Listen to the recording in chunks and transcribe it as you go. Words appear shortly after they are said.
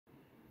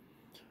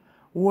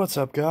What's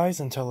up guys,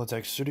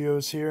 Intellitech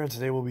Studios here, and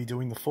today we'll be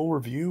doing the full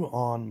review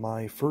on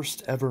my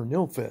first ever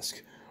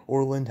Nilfisk,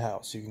 or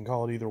Lindhaus. You can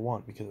call it either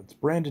one, because it's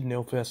branded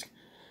Nilfisk,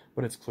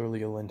 but it's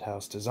clearly a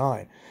Lindhaus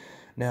design.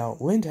 Now,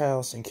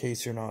 Lindhaus, in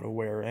case you're not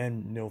aware,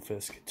 and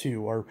Nilfisk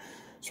too, are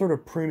sort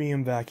of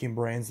premium vacuum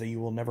brands that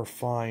you will never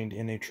find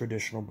in a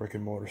traditional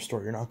brick-and-mortar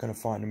store. You're not going to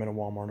find them in a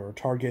Walmart or a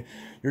Target.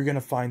 You're going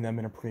to find them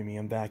in a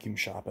premium vacuum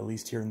shop, at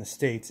least here in the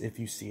States, if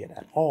you see it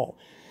at all.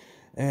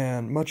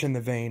 And much in the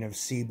vein of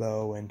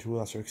Sebo and to a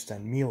lesser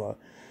extent Miele.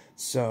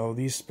 So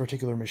these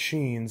particular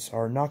machines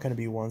are not going to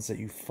be ones that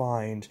you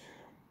find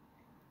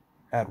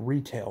at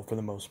retail for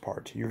the most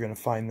part. You're going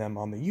to find them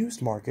on the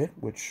used market,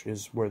 which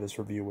is where this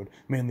review would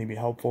mainly be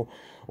helpful,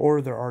 or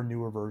there are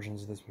newer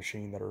versions of this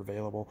machine that are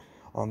available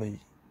on the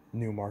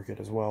new market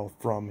as well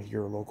from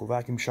your local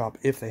vacuum shop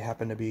if they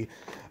happen to be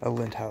a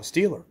Lindhaus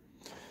dealer.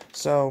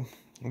 So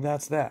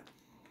that's that.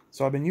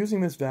 So I've been using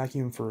this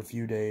vacuum for a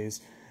few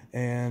days,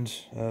 and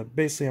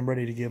basically I'm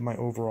ready to give my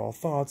overall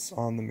thoughts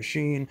on the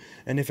machine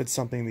and if it's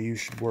something that you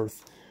should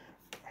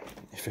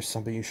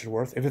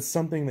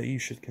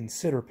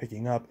consider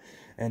picking up,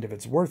 and if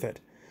it's worth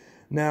it.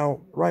 Now,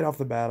 right off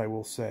the bat, I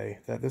will say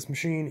that this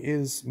machine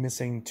is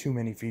missing too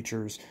many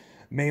features,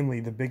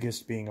 mainly the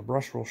biggest being a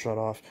brush roll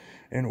shutoff,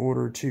 in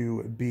order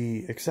to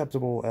be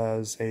acceptable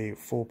as a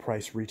full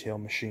price retail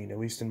machine, at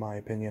least in my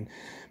opinion.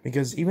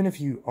 Because even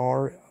if you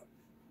are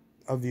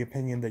of the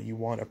opinion that you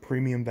want a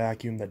premium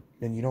vacuum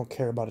and you don't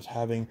care about it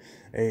having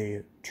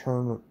a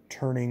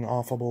turning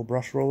offable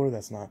brush roller,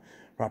 that's not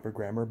proper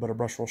grammar, but a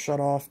brush roll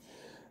shutoff,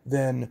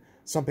 then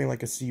something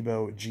like a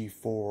Sebo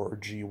G4 or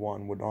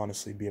G1 would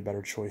honestly be a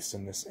better choice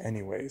than this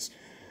anyways.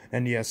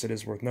 And yes, it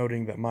is worth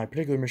noting that my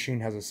particular machine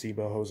has a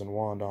Sebo hose and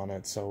wand on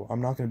it, so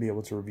I'm not going to be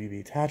able to review the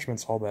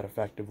attachments all that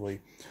effectively.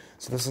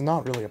 So this is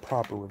not really a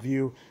proper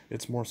review,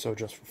 it's more so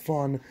just for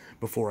fun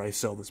before I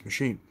sell this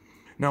machine.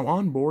 Now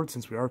on board,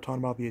 since we are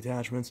talking about the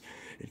attachments,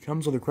 it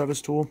comes with a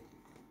crevice tool,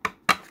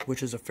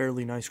 which is a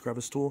fairly nice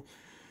crevice tool.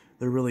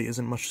 There really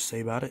isn't much to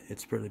say about it,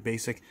 it's fairly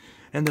basic.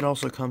 And it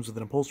also comes with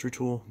an upholstery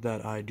tool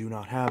that I do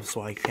not have,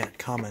 so I can't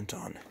comment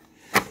on.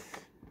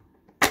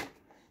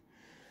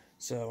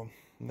 So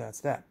that's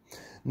that.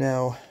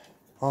 Now,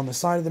 on the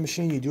side of the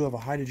machine, you do have a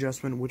height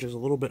adjustment, which is a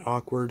little bit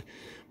awkward,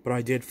 but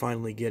I did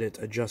finally get it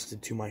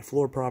adjusted to my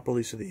floor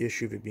properly, so the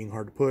issue of it being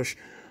hard to push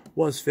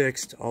was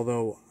fixed,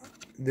 although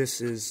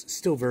this is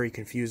still very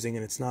confusing,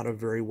 and it's not a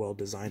very well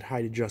designed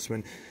height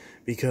adjustment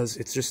because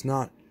it's just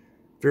not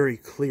very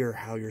clear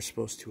how you're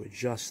supposed to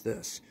adjust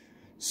this.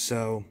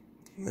 So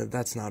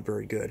that's not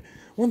very good.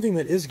 One thing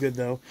that is good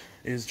though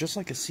is, just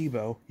like a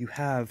Sebo, you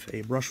have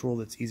a brush roll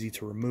that's easy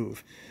to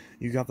remove.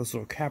 You got this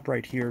little cap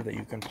right here that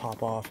you can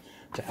pop off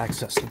to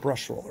access the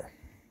brush roller.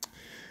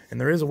 And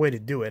there is a way to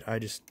do it, I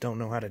just don't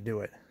know how to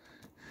do it.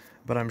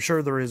 But I'm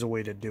sure there is a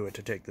way to do it,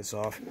 to take this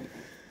off.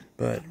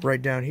 But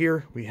right down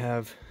here we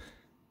have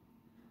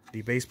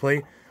the base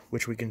plate,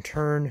 which we can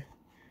turn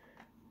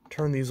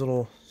these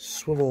little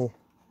swivel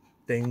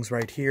things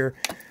right here,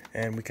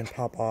 and we can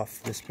pop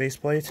off this base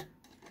plate,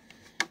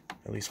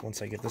 at least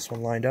once I get this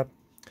one lined up.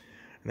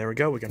 And there we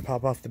go, we can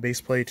pop off the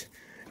base plate,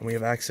 and we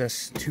have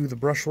access to the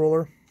brush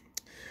roller,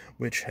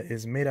 which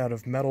is made out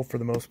of metal for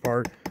the most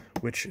part,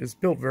 which is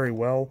built very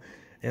well.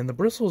 And the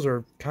bristles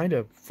are kind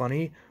of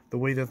funny, the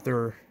way that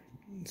they're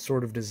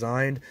sort of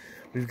designed.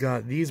 We've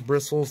got these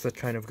bristles that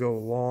kind of go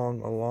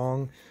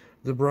along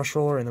the brush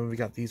roller, and then we've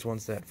got these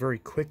ones that very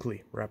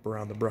quickly wrap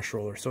around the brush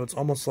roller. So it's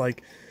almost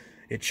like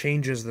it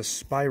changes the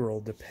spiral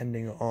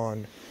depending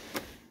on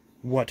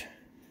what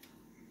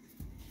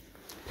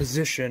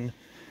position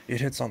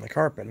it hits on the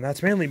carpet. And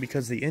that's mainly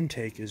because the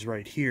intake is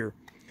right here.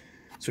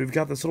 So we've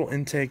got this little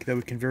intake that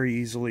we can very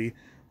easily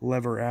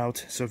lever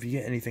out. So if you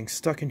get anything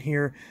stuck in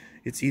here,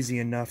 it's easy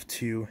enough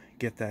to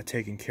get that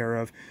taken care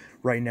of.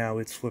 Right now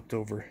it's flipped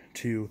over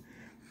to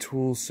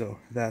tools, so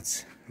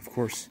that's of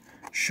course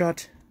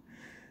shut,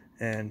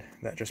 and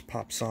that just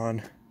pops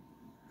on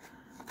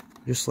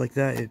just like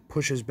that. It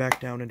pushes back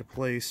down into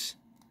place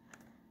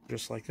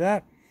just like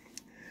that,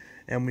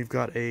 and we've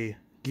got a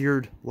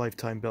geared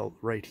lifetime belt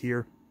right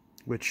here,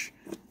 which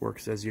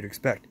works as you'd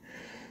expect.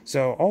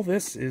 So all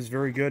this is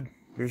very good.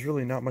 There's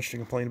really not much to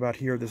complain about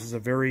here. This is a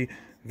very,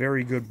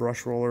 very good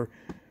brush roller.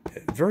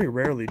 Very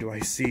rarely do I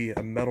see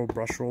a metal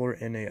brush roller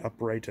in an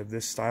upright of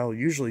this style.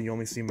 Usually you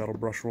only see metal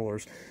brush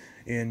rollers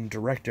in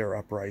direct air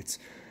uprights.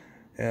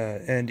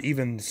 And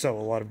even so, a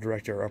lot of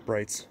direct air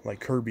uprights like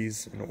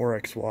Kirby's and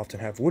Oryx will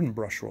often have wooden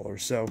brush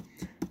rollers. So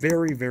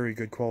very, very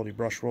good quality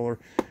brush roller.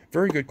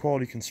 Very good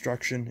quality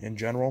construction in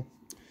general.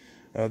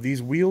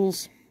 These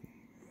wheels,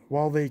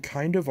 while they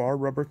kind of are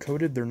rubber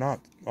coated, they're not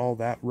all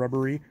that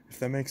rubbery, if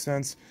that makes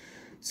sense.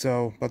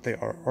 So, but they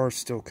are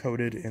still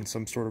coated in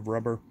some sort of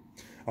rubber.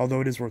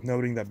 Although it is worth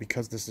noting that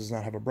because this does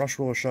not have a brush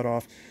roller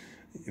shutoff,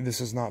 this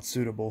is not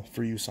suitable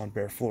for use on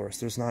bare floors.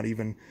 There's not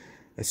even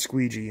a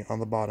squeegee on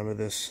the bottom of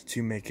this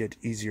to make it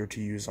easier to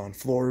use on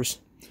floors.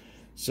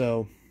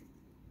 So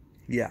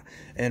yeah,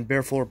 and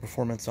bare floor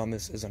performance on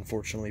this is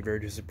unfortunately very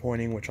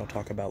disappointing, which I'll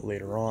talk about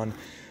later on.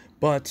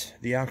 but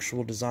the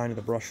actual design of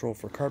the brush roll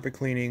for carpet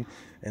cleaning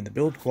and the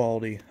build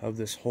quality of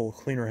this whole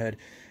cleaner head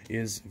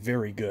is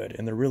very good,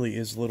 and there really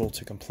is little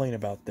to complain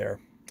about there.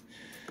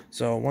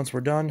 So once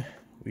we're done,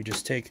 we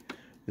just take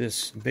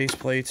this base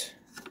plate,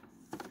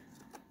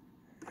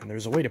 and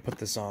there's a way to put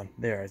this on.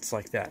 There, it's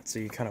like that. So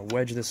you kind of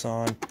wedge this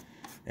on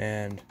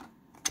and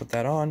put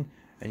that on,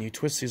 and you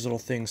twist these little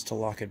things to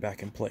lock it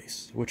back in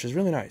place, which is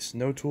really nice.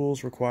 No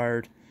tools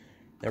required.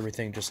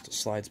 Everything just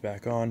slides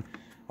back on.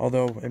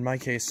 Although, in my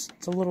case,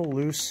 it's a little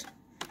loose.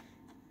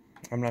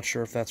 I'm not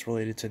sure if that's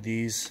related to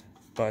these,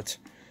 but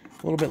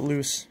a little bit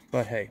loose.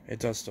 But hey, it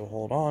does still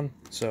hold on,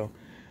 so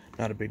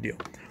not a big deal.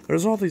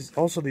 There's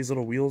also these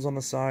little wheels on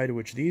the side,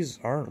 which these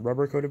aren't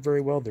rubber coated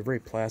very well. They're very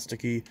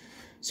plasticky.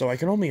 So I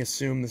can only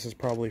assume this is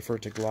probably for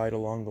it to glide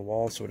along the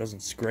wall so it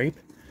doesn't scrape,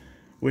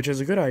 which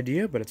is a good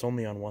idea, but it's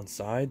only on one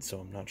side, so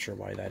I'm not sure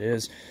why that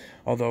is.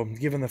 Although,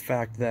 given the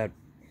fact that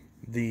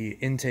the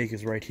intake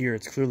is right here,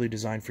 it's clearly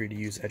designed for you to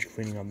use edge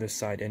cleaning on this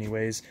side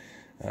anyways,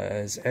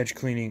 as edge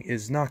cleaning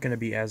is not going to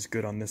be as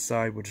good on this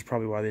side, which is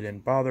probably why they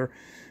didn't bother,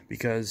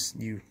 because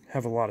you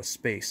have a lot of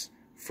space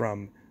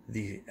from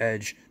the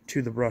edge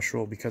to the brush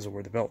roll because of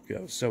where the belt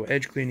goes. So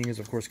edge cleaning is,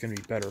 of course, going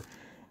to be better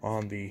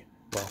on the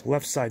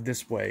left side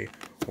this way,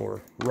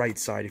 or right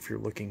side if you're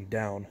looking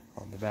down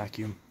on the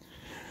vacuum,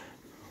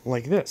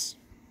 like this.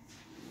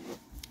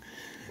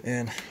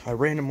 And I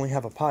randomly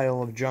have a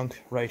pile of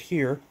junk right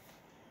here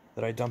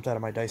that I dumped out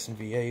of my Dyson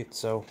V8,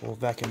 so we'll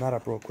vacuum that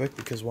up real quick,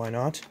 because why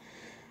not?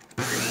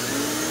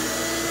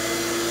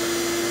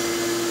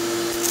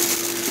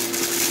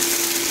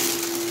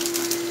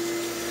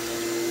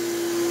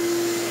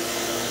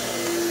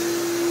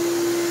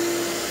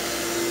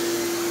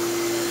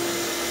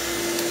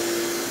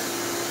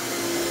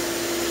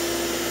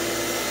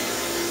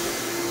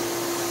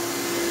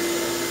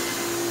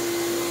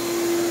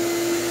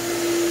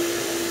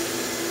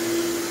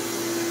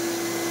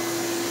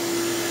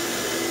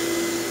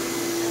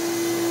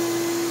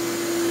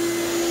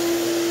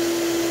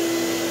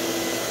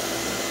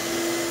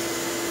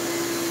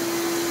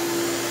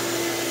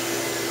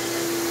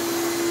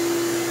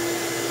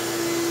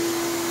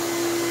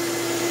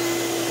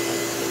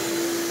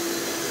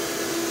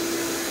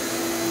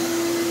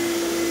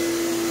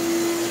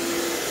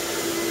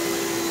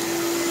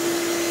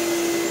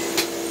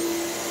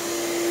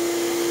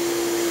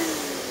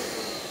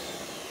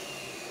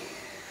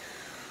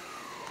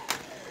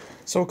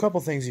 So a couple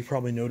things you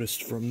probably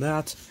noticed from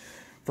that.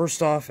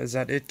 First off is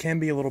that it can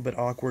be a little bit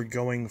awkward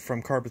going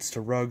from carpets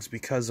to rugs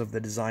because of the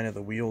design of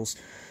the wheels.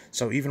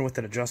 So even with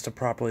it adjusted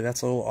properly,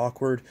 that's a little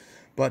awkward,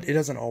 but it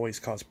doesn't always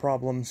cause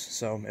problems,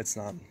 so it's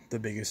not the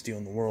biggest deal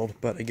in the world.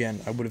 But again,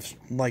 I would have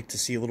liked to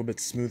see a little bit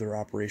smoother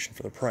operation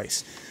for the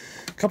price.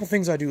 A couple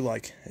things I do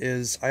like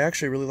is I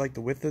actually really like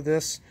the width of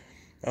this.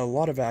 A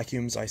lot of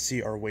vacuums I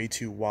see are way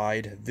too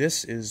wide.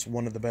 This is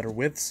one of the better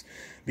widths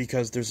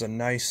because there's a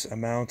nice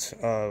amount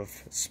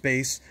of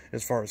space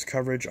as far as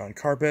coverage on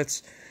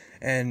carpets,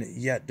 and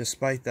yet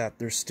despite that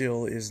there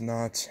still is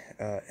not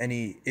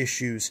any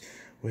issues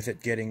with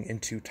it getting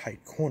into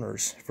tight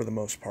corners for the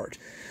most part.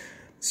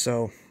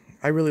 So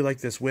I really like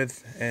this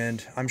width,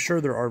 and I'm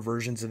sure there are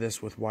versions of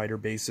this with wider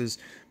bases,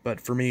 but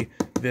for me,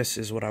 this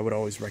is what I would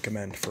always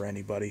recommend for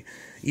anybody.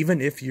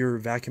 Even if you're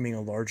vacuuming a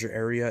larger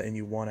area and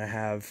you want to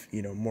have,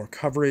 more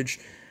coverage,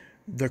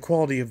 the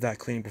quality of that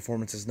cleaning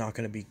performance is not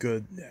going to be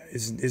good,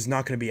 is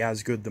not going to be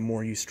as good the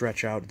more you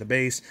stretch out the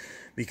base,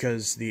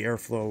 because the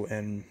airflow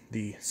and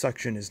the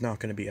suction is not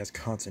going to be as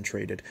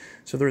concentrated.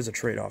 So there is a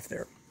trade-off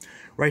there.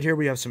 Right here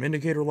we have some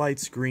indicator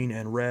lights, green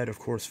and red, of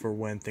course, for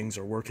when things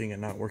are working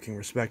and not working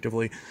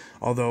respectively.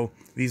 Although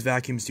these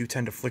vacuums do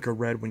tend to flicker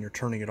red when you're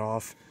turning it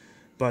off.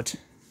 But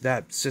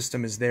that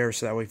system is there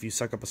so that way if you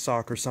suck up a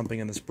sock or something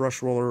in this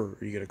brush roller, or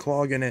you get a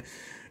clog in it,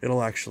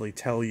 it'll actually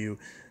tell you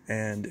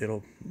and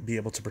it'll be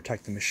able to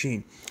protect the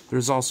machine.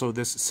 There's also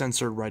this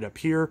sensor right up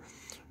here,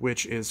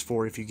 which is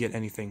for if you get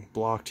anything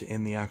blocked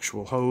in the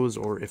actual hose,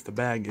 or if the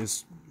bag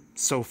is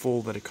so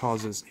full that it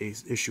causes an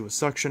issue with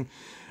suction.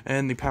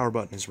 And the power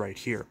button is right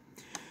here.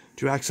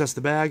 To access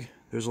the bag,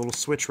 there's a little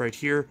switch right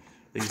here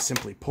that you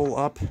simply pull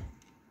up,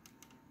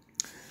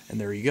 and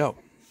there you go.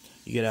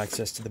 You get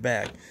access to the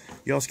bag.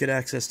 You also get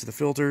access to the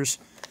filters.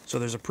 So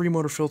there's a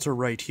pre-motor filter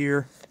right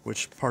here,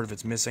 which part of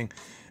it's missing,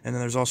 and then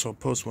there's also a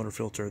post-motor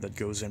filter that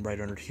goes in right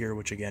under here,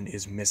 which again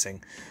is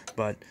missing.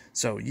 But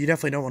so you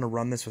definitely don't want to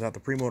run this without the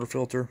pre-motor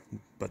filter,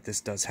 but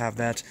this does have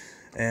that.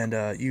 And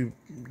you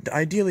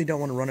ideally don't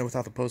want to run it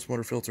without the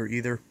post-motor filter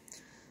either,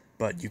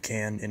 but you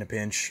can in a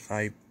pinch.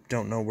 I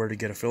don't know where to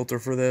get a filter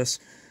for this,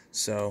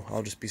 so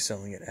I'll just be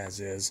selling it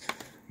as is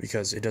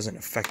because it doesn't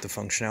affect the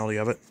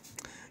functionality of it.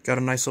 Got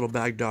a nice little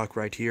bag dock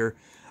right here.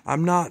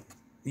 I'm not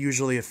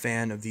usually a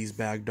fan of these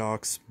bag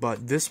docks,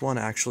 but this one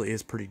actually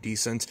is pretty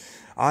decent.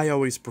 I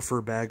always prefer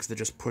bags that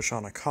just push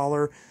on a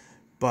collar,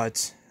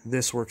 but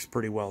this works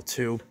pretty well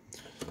too,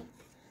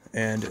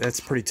 and that's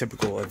pretty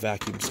typical of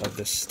vacuums of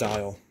this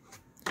style.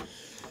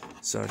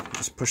 So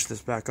just push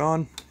this back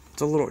on.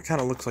 It's a little, it kind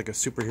of looks like a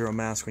superhero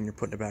mask when you're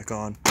putting it back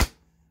on,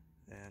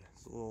 and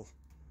it's a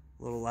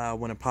A little loud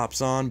when it pops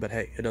on, but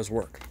hey, it does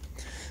work.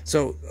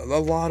 So a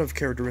lot of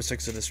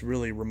characteristics of this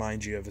really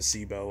remind you of a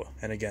SIBO,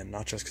 and again,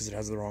 not just because it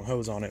has the wrong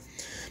hose on it,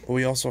 but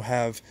we also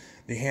have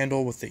the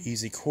handle with the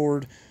easy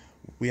cord.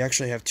 We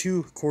actually have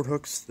 2 cord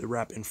hooks that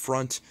wrap in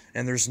front,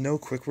 and there's no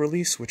quick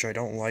release, which I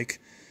don't like.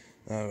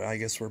 I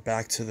guess we're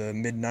back to the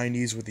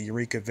mid-90s with the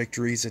Eureka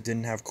Victories that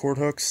didn't have cord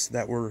hooks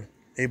that were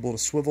able to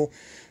swivel,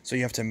 so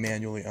you have to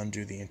manually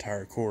undo the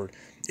entire cord.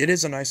 It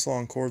is a nice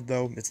long cord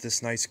though. It's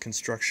this nice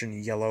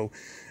construction yellow,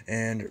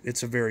 and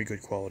it's a very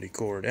good quality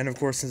cord. And of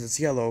course, since it's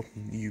yellow,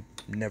 you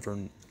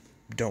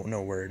don't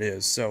know where it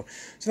is, so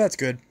that's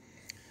good.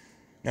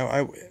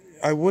 Now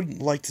I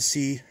would like to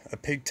see a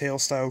pigtail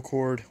style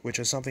cord, which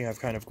is something I've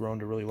kind of grown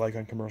to really like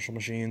on commercial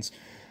machines,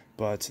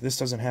 but this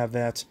doesn't have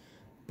that.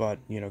 But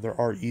you know, there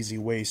are easy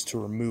ways to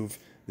remove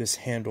this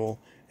handle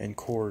and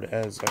cord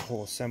as a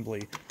whole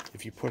assembly.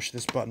 If you push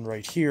this button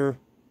right here,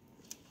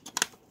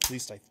 at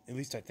least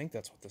I think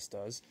that's what this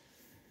does.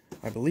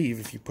 I believe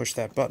if you push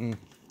that button,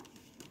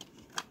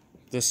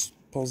 this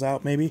pulls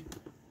out, maybe?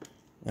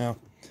 No,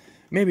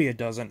 maybe it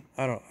doesn't.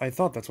 I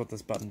thought that's what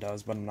this button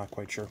does, but I'm not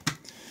quite sure.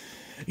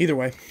 Either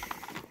way,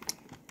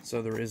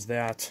 so there is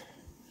that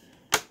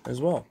as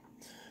well.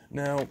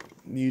 Now,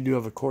 you do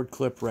have a cord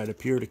clip right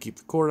up here to keep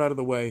the cord out of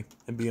the way,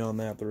 and beyond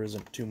that, there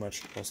isn't too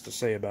much else to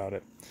say about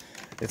it.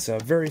 It's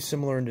very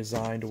similar in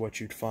design to what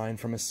you'd find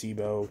from a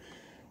SIBO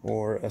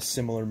or a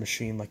similar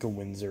machine like a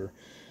Windsor.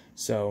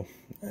 So,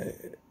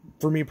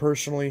 for me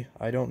personally,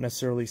 I don't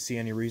necessarily see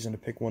any reason to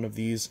pick one of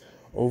these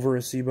over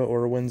a SIBO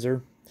or a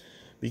Windsor,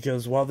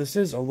 because while this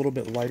is a little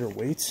bit lighter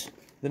weight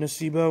than a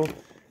SIBO,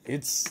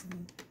 it's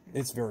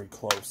very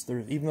close.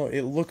 Even though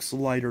it looks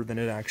lighter than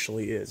it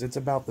actually is, it's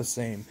about the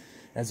same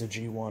as a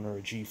G1 or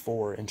a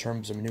G4 in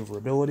terms of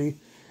maneuverability.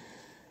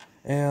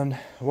 And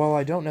while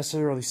I don't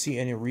necessarily see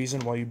any reason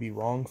why you'd be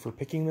wrong for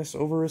picking this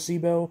over a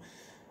SIBO,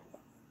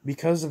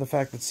 because of the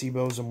fact that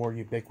SIBOs are more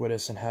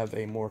ubiquitous and have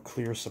a more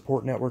clear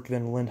support network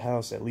than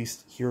Lindhaus, at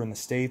least here in the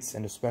States,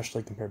 and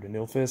especially compared to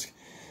Nilfisk,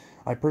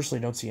 I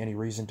personally don't see any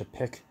reason to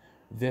pick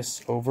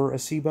this over a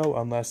SIBO,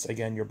 unless,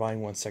 again, you're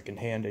buying one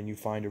secondhand and you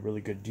find a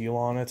really good deal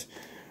on it.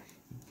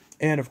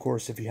 And, of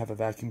course, if you have a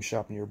vacuum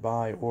shop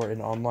nearby or an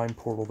online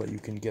portal that you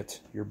can get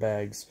your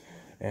bags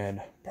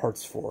and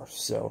parts for.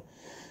 So,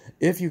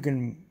 if you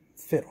can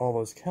fit all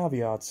those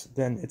caveats,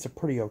 then it's a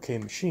pretty okay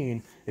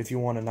machine if you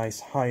want a nice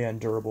high-end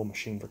durable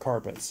machine for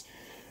carpets.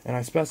 And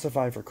I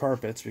specify for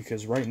carpets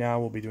because right now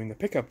we'll be doing the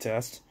pickup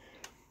test,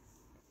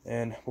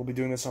 and we'll be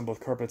doing this on both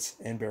carpets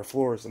and bare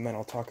floors, and then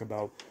I'll talk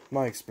about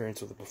my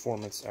experience with the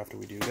performance after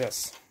we do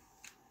this.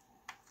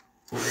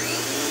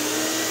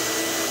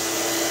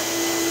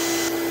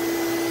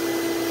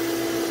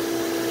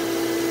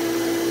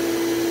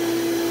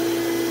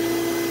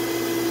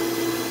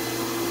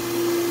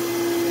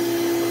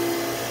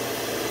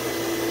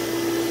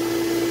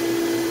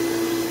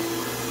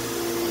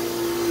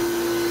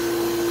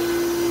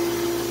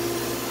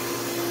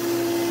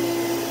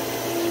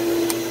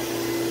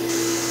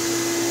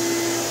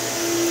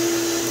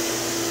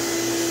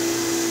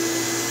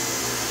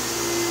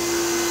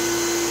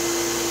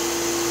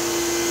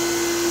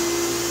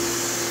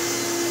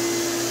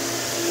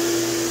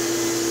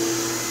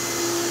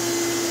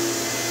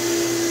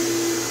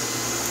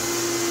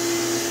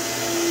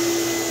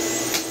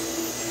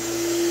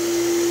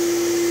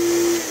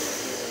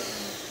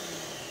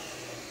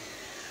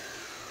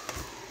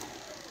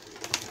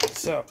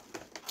 So,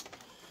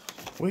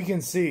 we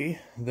can see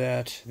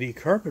that the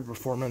carpet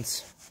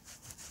performance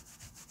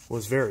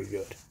was very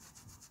good.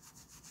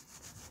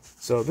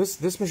 So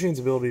this machine's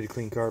ability to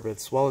clean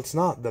carpets, while it's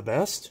not the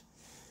best,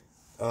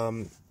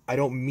 I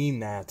don't mean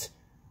that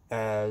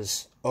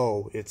as,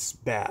 oh, it's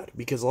bad.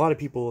 Because a lot of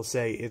people will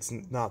say it's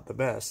not the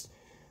best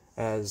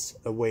as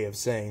a way of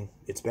saying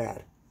it's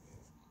bad.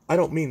 I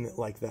don't mean it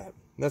like that.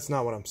 That's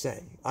not what I'm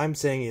saying. I'm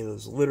saying it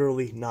is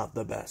literally not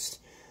the best.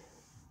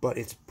 But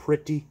it's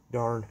pretty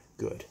darn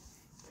good.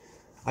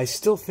 I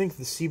still think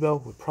the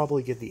SIBO would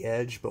probably get the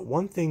edge, but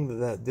one thing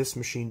that this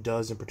machine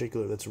does in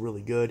particular that's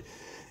really good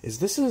is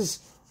this is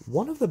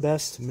one of the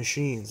best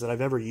machines that I've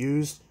ever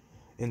used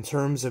in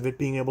terms of it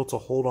being able to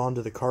hold on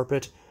to the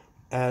carpet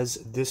as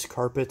this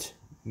carpet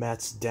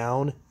mats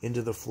down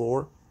into the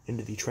floor,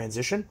 into the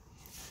transition.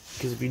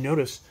 Because if you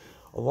notice,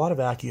 a lot of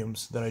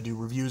vacuums that I do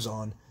reviews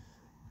on,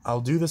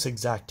 I'll do this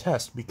exact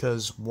test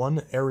because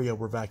one area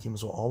where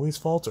vacuums will always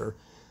falter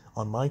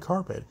on my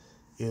carpet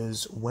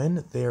is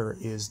when there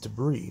is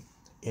debris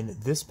in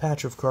this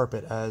patch of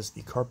carpet as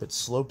the carpet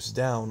slopes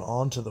down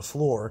onto the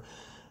floor.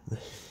 You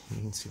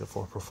can see the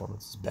floor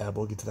performance is bad,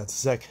 we'll get to that in a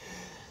sec.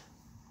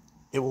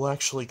 It will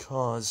actually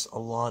cause a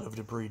lot of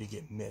debris to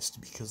get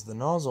missed because the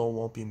nozzle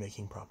won't be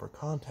making proper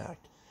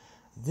contact.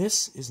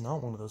 This is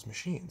not one of those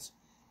machines.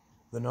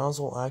 The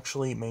nozzle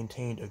actually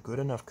maintained a good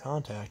enough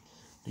contact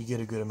to get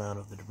a good amount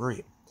of the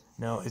debris.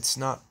 Now, it's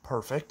not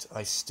perfect.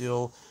 I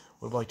still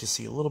would like to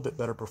see a little bit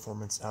better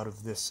performance out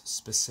of this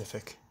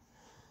specific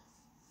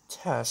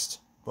test,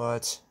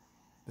 but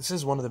this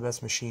is one of the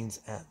best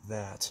machines at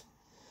that.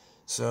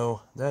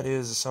 So that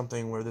is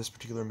something where this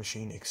particular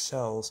machine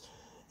excels,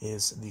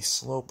 is the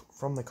slope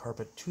from the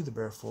carpet to the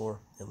bare floor,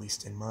 at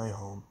least in my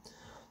home.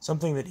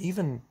 Something that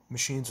even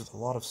machines with a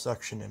lot of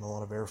suction and a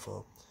lot of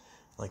airflow,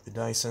 like the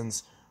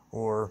Dysons,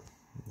 or,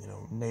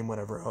 name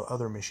whatever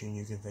other machine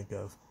you can think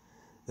of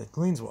that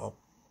cleans well,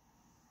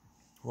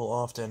 will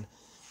often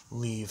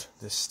leave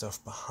this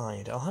stuff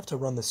behind. I'll have to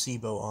run the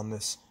SIBO on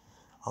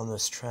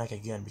this track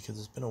again, because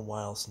it's been a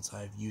while since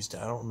I've used it.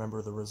 I don't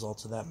remember the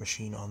results of that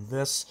machine on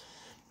this.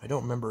 I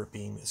don't remember it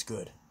being this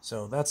good.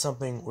 So that's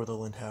something where the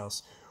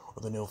Lindhaus,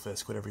 or the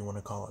Nilfisk, whatever you want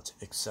to call it,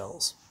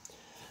 excels.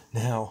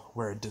 Now,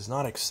 where it does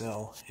not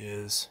excel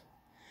is,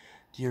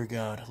 dear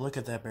God, look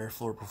at that bare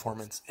floor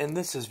performance. And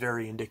this is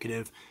very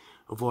indicative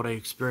of what I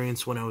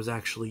experienced when I was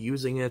actually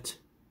using it.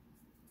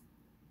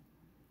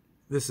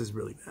 This is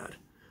really bad.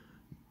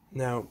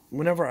 Now,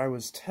 whenever I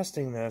was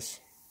testing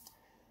this,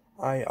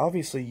 I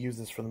obviously use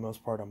this for the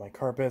most part on my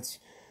carpets,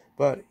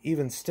 but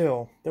even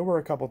still, there were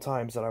a couple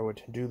times that I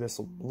would do this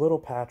little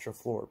patch of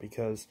floor,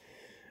 because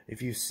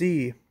if you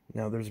see,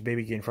 now there's a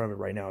baby gate in front of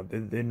it right now,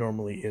 it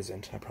normally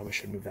isn't. I probably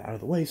should move that out of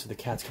the way so the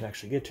cats can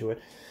actually get to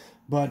it,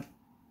 but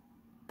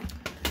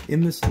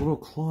in this little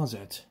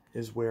closet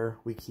is where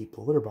we keep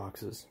the litter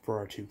boxes for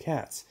our 2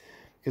 cats,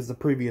 because the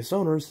previous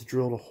owners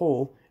drilled a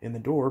hole in the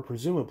door,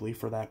 presumably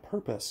for that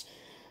purpose.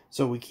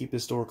 So we keep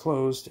this door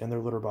closed, and their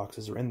litter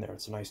boxes are in there.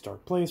 It's a nice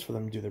dark place for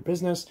them to do their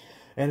business,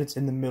 and it's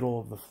in the middle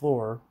of the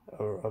floor,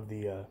 or of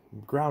the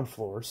ground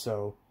floor,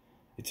 so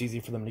it's easy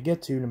for them to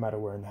get to no matter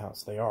where in the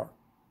house they are.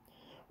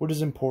 Which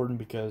is important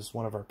because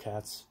one of our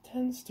cats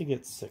tends to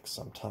get sick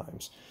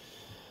sometimes.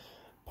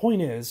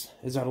 Point is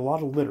that a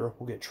lot of litter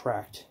will get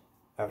tracked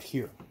out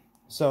here.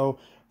 So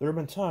there have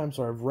been times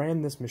where I've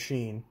ran this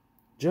machine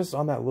just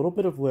on that little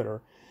bit of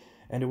litter,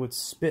 and it would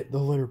spit the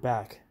litter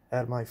back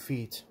at my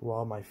feet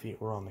while my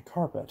feet were on the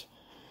carpet.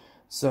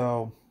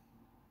 So,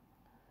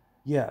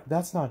 yeah,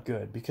 that's not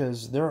good,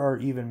 because there are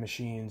even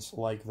machines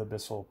like the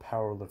Bissell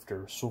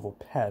Powerlifter Swivel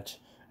Pet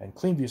and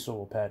Cleanview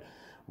Swivel Pet,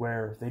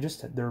 where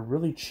they're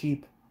really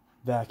cheap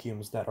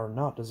vacuums that are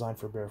not designed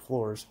for bare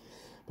floors,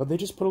 but they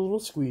just put a little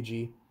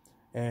squeegee,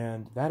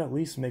 and that at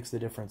least makes the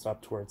difference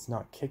up to where it's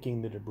not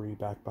kicking the debris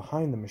back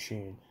behind the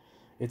machine.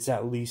 It's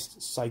at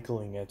least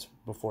cycling it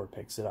before it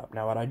picks it up.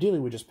 Now, ideally,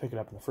 we just pick it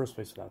up in the first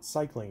place without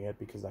cycling it,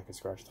 because that could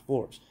scratch the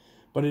floors.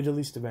 But it at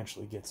least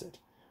eventually gets it.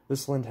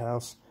 This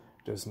Lindhaus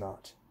does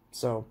not.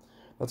 So,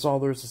 that's all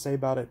there is to say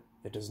about it.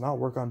 It does not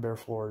work on bare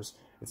floors.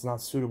 It's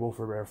not suitable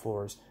for bare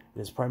floors.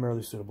 It is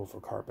primarily suitable for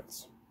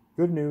carpets.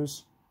 Good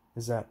news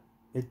is that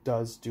it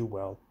does do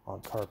well on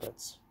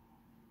carpets.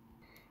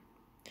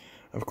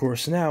 Of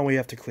course, now we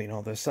have to clean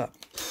all this up.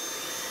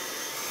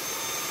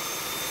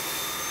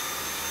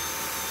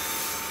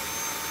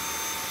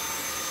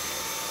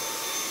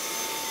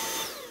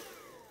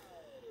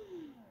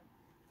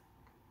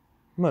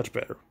 Much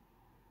better.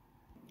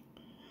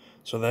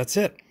 So that's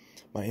it.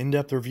 My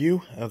in-depth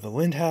review of the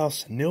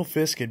Lindhaus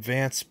Nilfisk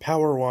Advanced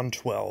PowerOne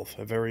 12.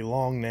 A very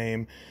long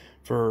name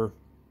for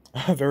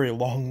a very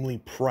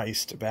longly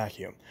priced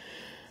vacuum.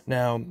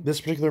 Now,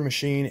 this particular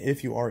machine,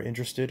 if you are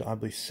interested, I'll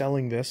be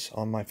selling this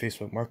on my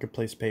Facebook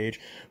Marketplace page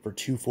for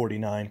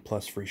 $249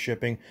 plus free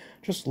shipping.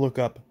 Just look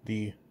up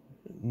the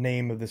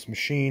name of this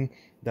machine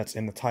that's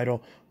in the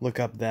title. Look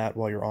up that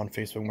while you're on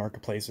Facebook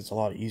Marketplace. It's a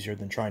lot easier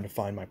than trying to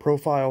find my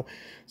profile.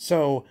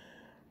 So,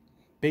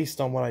 based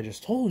on what I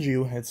just told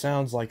you, it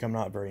sounds like I'm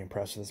not very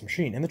impressed with this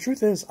machine. And the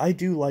truth is, I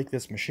do like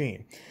this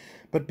machine.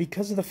 But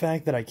because of the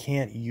fact that I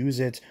can't use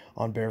it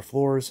on bare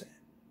floors,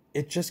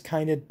 it just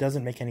kind of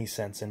doesn't make any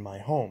sense in my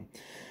home.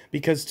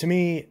 Because to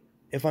me,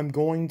 if I'm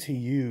going to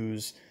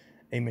use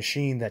a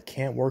machine that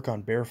can't work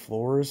on bare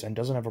floors and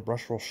doesn't have a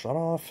brush roll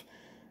shutoff,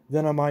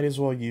 then I might as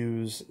well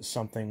use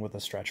something with a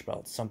stretch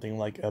belt, something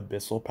like a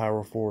Bissell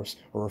Power Force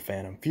or a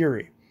Phantom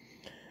Fury.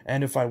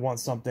 And if I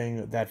want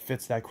something that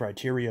fits that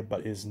criteria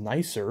but is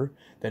nicer,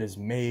 that is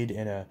made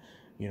in a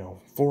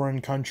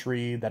foreign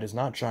country that is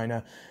not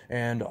China,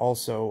 and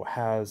also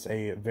has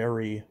a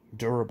very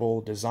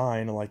durable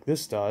design like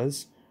this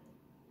does,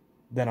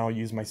 then I'll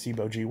use my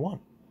SIBO G1.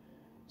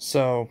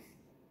 So,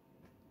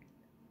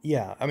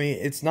 yeah, I mean,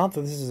 it's not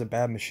that this is a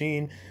bad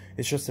machine,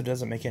 it's just it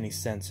doesn't make any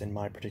sense in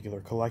my particular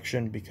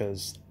collection,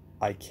 because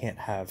I can't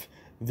have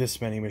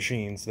this many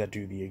machines that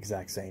do the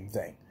exact same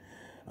thing,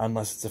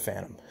 unless it's a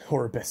Phantom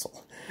or a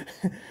Bissell.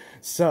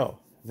 So,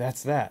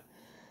 that's that.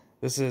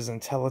 This is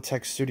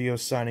Intellitech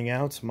Studios signing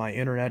out. My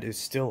internet is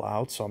still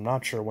out, so I'm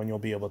not sure when you'll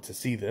be able to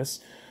see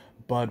this.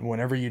 But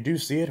whenever you do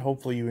see it,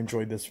 hopefully you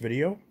enjoyed this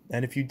video.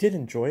 And if you did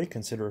enjoy it,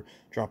 consider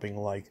dropping a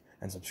like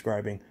and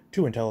subscribing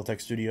to Intellitech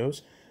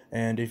Studios.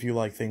 And if you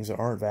like things that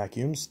aren't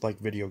vacuums, like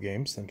video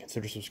games, then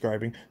consider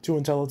subscribing to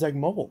Intellitech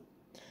Mobile.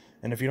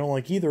 And if you don't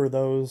like either of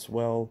those,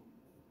 well,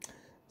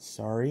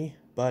 sorry.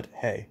 But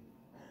hey,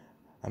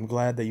 I'm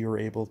glad that you were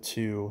able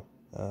to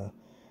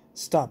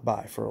stop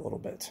by for a little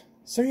bit.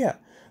 So yeah,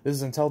 this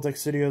is Intellitech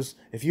Studios.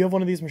 If you have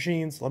one of these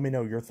machines, let me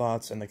know your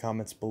thoughts in the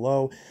comments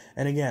below.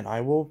 And again,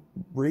 I will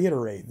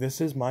reiterate,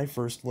 this is my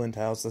first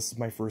Lindhaus, this is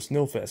my first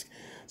Nilfisk.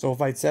 So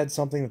if I said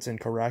something that's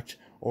incorrect,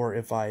 or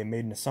if I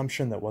made an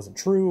assumption that wasn't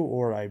true,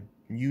 or I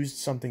used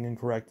something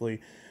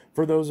incorrectly,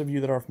 for those of you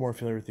that are more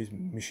familiar with these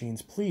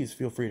machines, please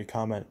feel free to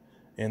comment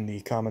in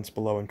the comments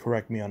below and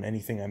correct me on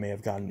anything I may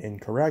have gotten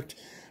incorrect,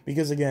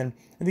 because again,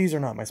 these are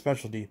not my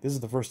specialty. This is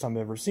the first time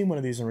I've ever seen one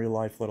of these in real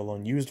life, let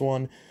alone used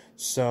one,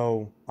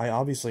 so I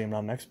obviously am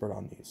not an expert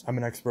on these. I'm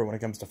an expert when it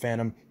comes to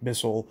Phantom,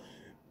 Bissell,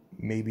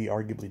 maybe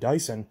arguably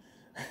Dyson,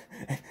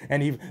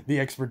 and even the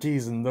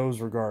expertise in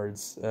those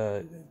regards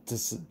to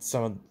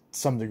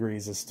some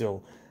degrees is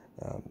still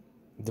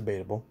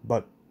debatable,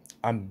 but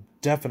I'm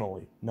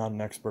definitely not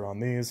an expert on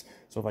these,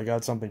 so if I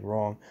got something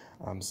wrong,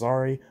 I'm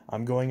sorry.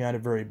 I'm going at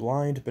it very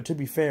blind, but to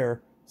be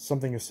fair,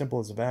 something as simple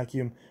as a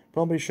vacuum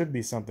probably should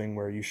be something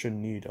where you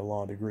shouldn't need a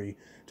law degree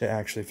to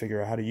actually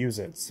figure out how to use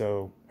it,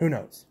 so who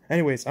knows.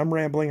 Anyways, I'm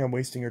rambling, I'm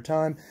wasting your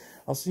time.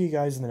 I'll see you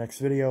guys in the next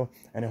video,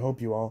 and I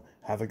hope you all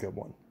have a good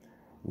one.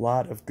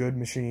 Lot of good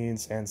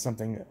machines, and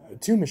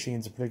two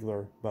machines in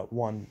particular, but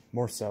one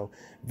more so,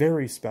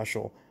 very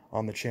special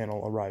on the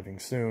channel arriving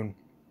soon.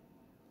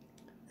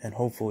 And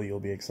hopefully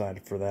you'll be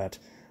excited for that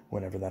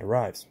whenever that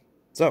arrives.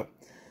 So,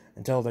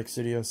 Intellitech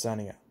Studios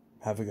signing out.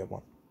 Have a good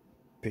one.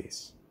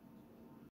 Peace.